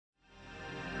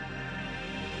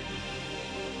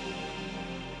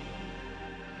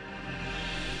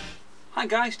Hi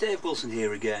guys, Dave Wilson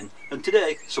here again, and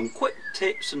today some quick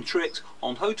tips and tricks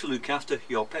on how to look after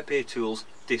your Pepetools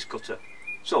Disc Cutter.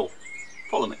 So,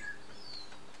 follow me.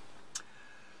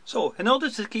 So, in order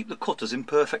to keep the cutters in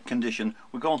perfect condition,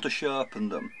 we're going to sharpen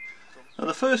them. Now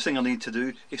the first thing I need to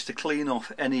do is to clean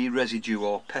off any residue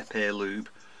or Pepe lube,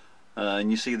 and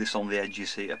you see this on the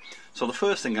edges here. So the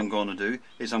first thing I'm going to do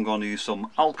is I'm going to use some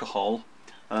alcohol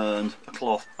and a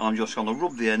cloth, and I'm just going to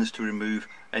rub the ends to remove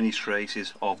any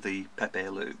traces of the Pepe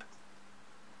lube.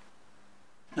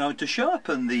 Now to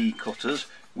sharpen the cutters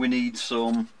we need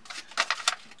some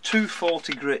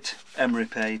 240 grit emery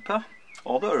paper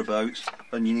or thereabouts,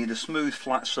 and you need a smooth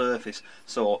flat surface.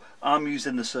 So I'm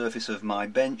using the surface of my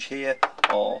bench here,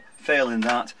 or failing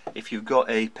that, if you've got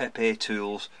a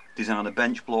Pepetools designer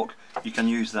bench block, you can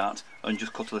use that and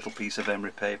just cut a little piece of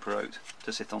emery paper out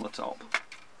to sit on the top.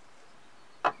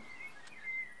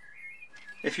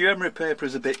 If your emery paper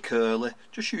is a bit curly,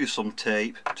 just use some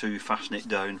tape to fasten it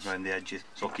down around the edges,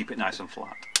 so keep it nice and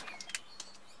flat.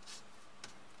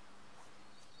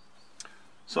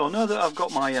 So now that I've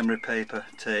got my emery paper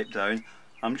taped down,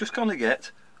 I'm just going to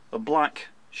get a black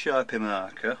Sharpie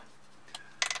marker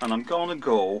and I'm going to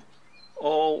go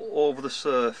all over the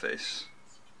surface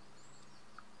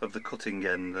of the cutting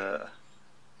end there,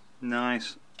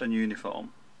 nice and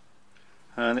uniform.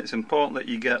 And it's important that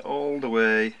you get all the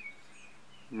way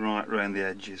right round the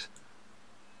edges,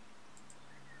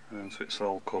 and so it's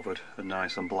all covered and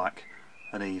nice and black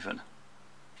and even.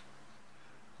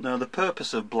 Now the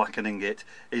purpose of blackening it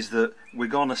is that we're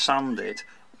going to sand it,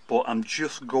 but I'm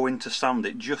just going to sand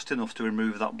it just enough to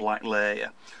remove that black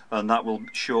layer, and that will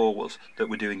show us that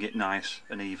we're doing it nice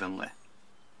and evenly.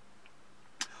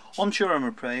 Onto your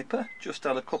emery paper, just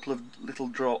add a couple of little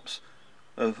drops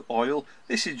of oil.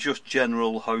 This is just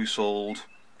general household,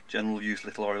 general use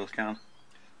little oil can.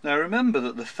 Now remember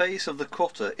that the face of the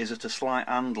cutter is at a slight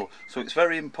angle, so it's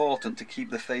very important to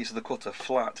keep the face of the cutter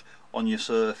flat on your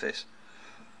surface.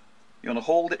 You're going to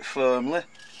hold it firmly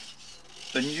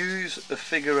and use a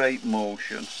figure 8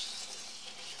 motion,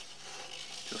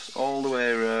 just all the way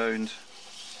around,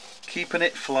 keeping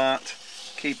it flat,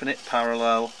 keeping it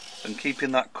parallel, and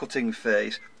keeping that cutting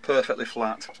face perfectly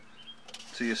flat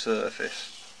to your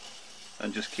surface,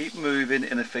 and just keep moving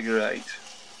in a figure 8.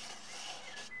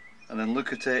 And then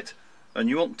look at it, and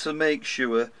you want to make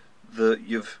sure that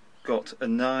you've got a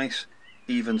nice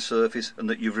even surface and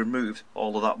that you've removed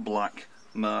all of that black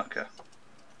marker.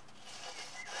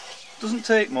 Doesn't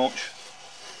take much,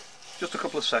 just a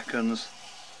couple of seconds,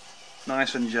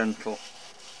 nice and gentle.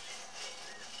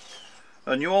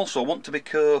 And you also want to be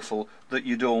careful that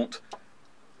you don't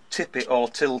tip it or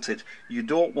tilt it. You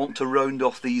don't want to round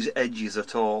off these edges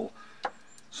at all.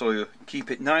 So you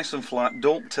keep it nice and flat,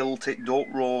 don't tilt it,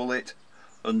 don't roll it,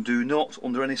 and do not,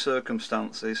 under any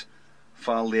circumstances,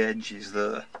 file the edges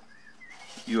there.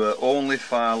 You are only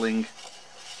filing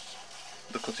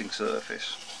the cutting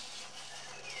surface.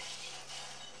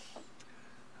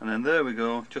 And then there we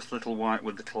go, just a little white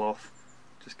with the cloth,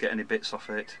 just get any bits off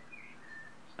it.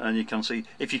 And you can see,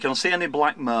 if you can see any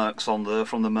black marks on there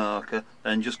from the marker,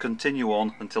 then just continue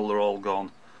on until they're all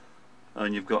gone.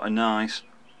 And you've got a nice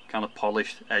kind of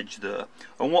polished edge there,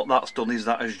 and what that's done is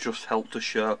that has just helped to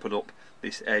sharpen up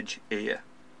this edge here.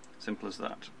 Simple as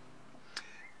that.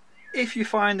 If you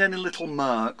find any little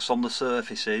marks on the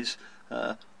surfaces,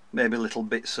 maybe little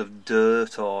bits of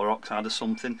dirt or oxide or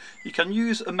something, you can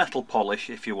use a metal polish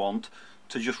if you want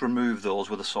to just remove those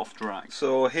with a soft rag.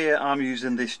 So here I'm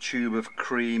using this tube of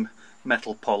cream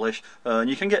metal polish, and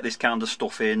you can get this kind of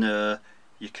stuff in your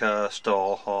car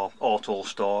store or auto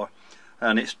store,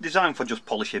 and it's designed for just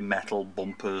polishing metal,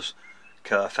 bumpers,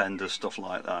 car fenders, stuff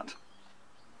like that.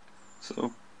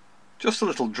 So just a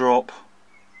little drop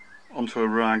onto a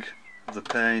rag of the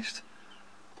paste,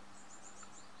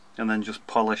 and then just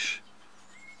polish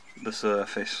the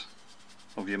surface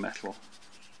of your metal,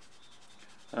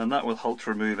 and that will help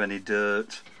to remove any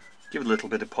dirt, give it a little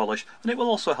bit of polish, and it will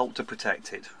also help to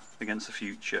protect it against the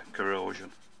future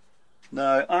corrosion.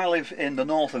 Now I live in the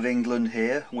north of England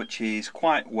here, which is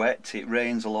quite wet, it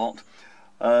rains a lot,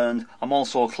 and I'm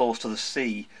also close to the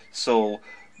sea, so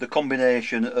the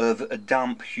combination of a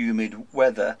damp, humid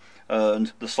weather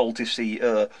and the salty sea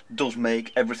air does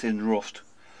make everything rust.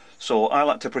 So I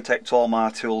like to protect all my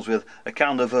tools with a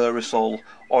kind of aerosol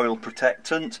oil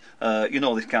protectant. You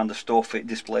know, this kind of stuff, it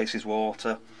displaces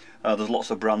water. There's lots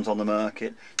of brands on the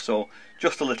market, so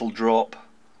just a little drop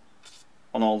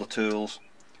on all the tools,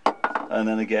 and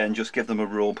then again just give them a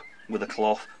rub with a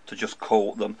cloth to just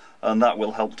coat them, and that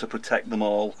will help to protect them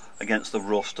all against the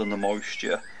rust and the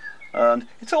moisture. And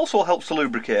it also helps to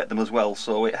lubricate them as well,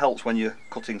 so it helps when you're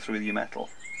cutting through your metal.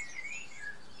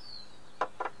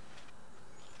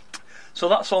 So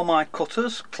that's all my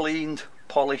cutters, cleaned,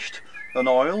 polished and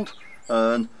oiled,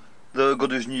 and they're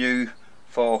good as new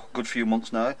for a good few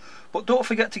months now. But don't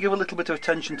forget to give a little bit of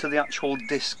attention to the actual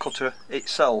disc cutter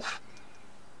itself.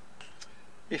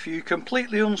 If you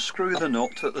completely unscrew the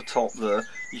nut at the top there,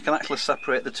 you can actually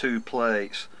separate the two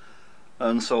plates.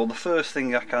 And so the first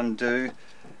thing I can do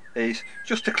is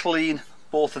just to clean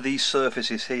both of these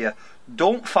surfaces here.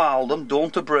 Don't foul them,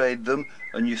 don't abrade them,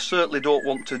 and you certainly don't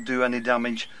want to do any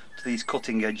damage to these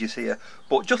cutting edges here,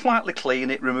 but just lightly clean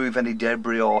it, remove any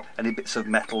debris or any bits of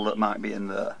metal that might be in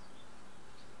there.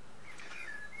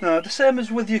 Now, the same as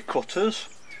with your cutters,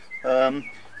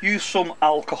 use some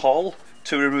alcohol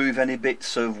to remove any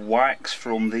bits of wax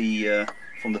from the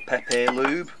Pepe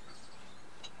lube,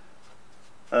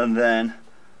 and then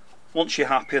once you're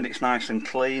happy and it's nice and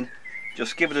clean,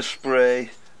 just give it a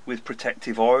spray with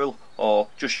protective oil, or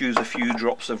just use a few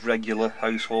drops of regular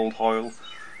household oil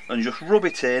and just rub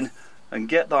it in and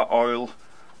get that oil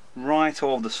right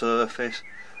over the surface.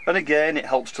 And again, it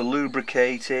helps to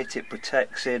lubricate it, it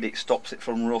protects it, it stops it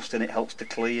from rusting, it helps to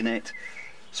clean it.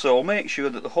 So make sure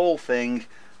that the whole thing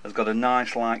has got a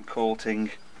nice light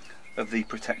coating of the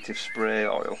protective spray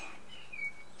oil.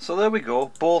 So there we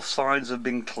go, both sides have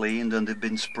been cleaned and they've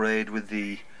been sprayed with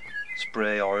the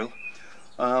spray oil.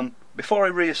 Before I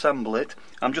reassemble it,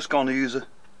 I'm just going to use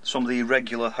some of the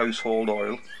regular household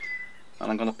oil, and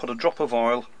I'm going to put a drop of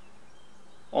oil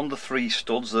on the three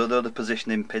studs. They're the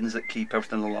positioning pins that keep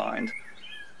everything aligned,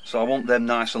 so I want them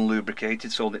nice and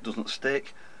lubricated so that it doesn't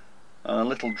stick, and a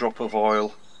little drop of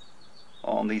oil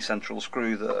on the central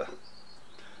screw there.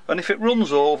 And if it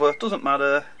runs over, it doesn't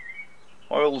matter,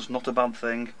 oil's not a bad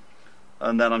thing.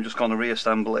 And then I'm just going to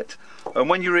reassemble it. And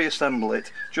when you reassemble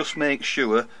it, just make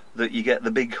sure that you get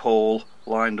the big hole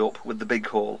lined up with the big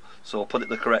hole. So put it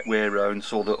the correct way around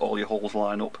so that all your holes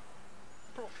line up.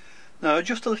 Now,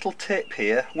 just a little tip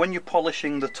here, when you're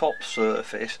polishing the top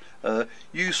surface,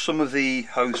 use some of the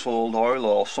household oil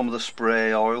or some of the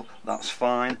spray oil, that's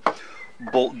fine.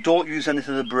 But don't use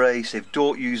anything abrasive,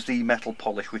 don't use the metal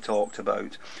polish we talked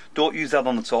about. Don't use that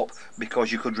on the top,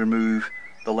 because you could remove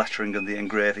the lettering and the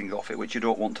engraving off it, which you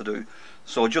don't want to do.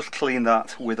 So just clean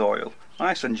that with oil,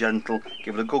 nice and gentle,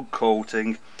 give it a good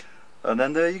coating, and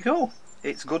then there you go,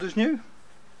 it's good as new.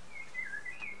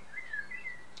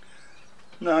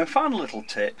 Now, final little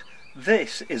tip,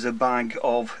 this is a bag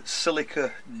of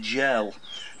silica gel.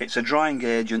 It's a drying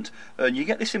agent, and you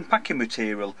get this in packing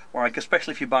material, like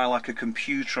especially if you buy like a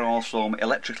computer or some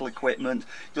electrical equipment,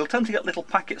 you'll tend to get little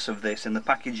packets of this in the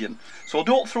packaging. So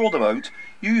don't throw them out,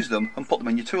 use them and put them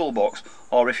in your toolbox,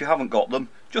 or if you haven't got them,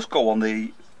 just go on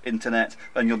the internet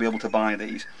and you'll be able to buy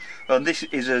these. And this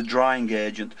is a drying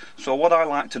agent, so what I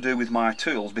like to do with my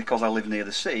tools, because I live near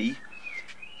the sea,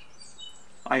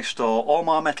 I store all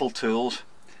my metal tools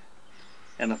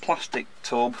in a plastic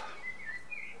tub,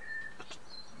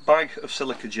 bag of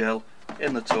silica gel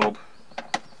in the tub,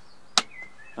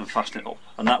 and fasten it up,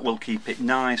 and that will keep it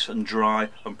nice and dry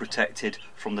and protected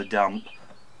from the damp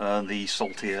and the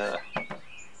salty air.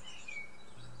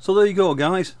 So there you go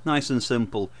guys, nice and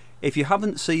simple. If you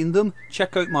haven't seen them,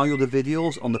 check out my other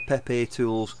videos on the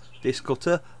Pepetools Disc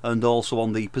Cutter and also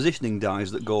on the positioning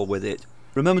dies that go with it.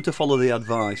 Remember to follow the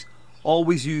advice,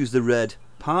 always use the red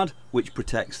pad which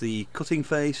protects the cutting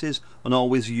faces, and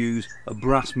always use a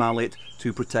brass mallet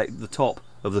to protect the top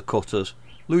of the cutters.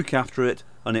 Look after it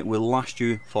and it will last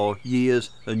you for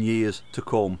years and years to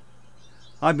come.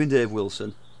 I've been Dave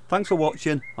Wilson, thanks for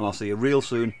watching, and I'll see you real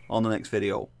soon on the next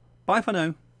video. Bye for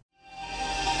now.